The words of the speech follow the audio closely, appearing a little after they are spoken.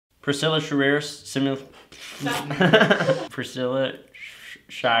Priscilla Schreier Priscilla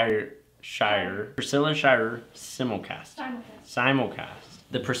Schreier simulcast.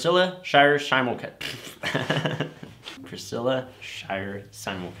 The Priscilla Schreier simulcast. Priscilla Schreier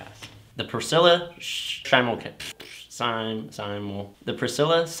simulcast. The Priscilla simulcast. The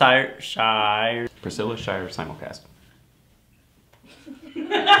Priscilla Schreier simulcast.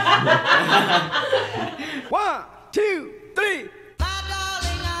 1, 2, 3.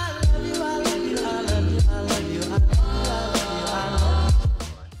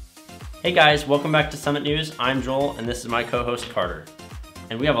 Hey guys, welcome back to Summit News. I'm Joel and this is my co-host Carter.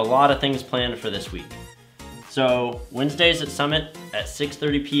 And we have a lot of things planned for this week. So Wednesdays at Summit at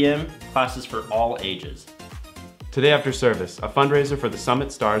 6:30 p.m. classes for all ages. Today after service, a fundraiser for the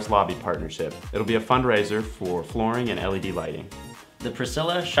Summit Stars Lobby Partnership. It'll be a fundraiser for flooring and LED lighting. The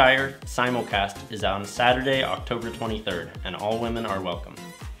Priscilla Schreier simulcast is on Saturday, October 23rd, and all women are welcome.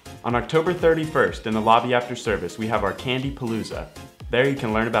 On October 31st, in the lobby after service, we have our Candy Palooza. There you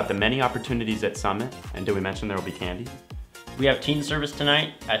can learn about the many opportunities at Summit, and did we mention there will be candy? We have teen service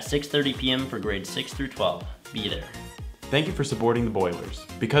tonight at 6:30 p.m. for grades 6 through 12. Be there. Thank you for supporting the boilers.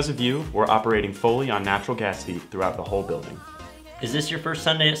 Because of you, we're operating fully on natural gas heat throughout the whole building. Is this your first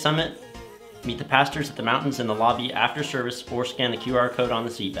Sunday at Summit? Meet the pastors at the mountains in the lobby after service or scan the QR code on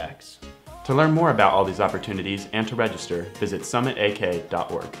the seat backs. To learn more about all these opportunities and to register, visit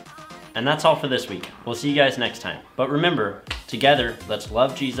summitak.org. And that's all for this week. We'll see you guys next time. But remember, together, let's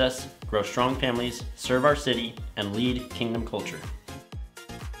love Jesus, grow strong families, serve our city, and lead kingdom culture.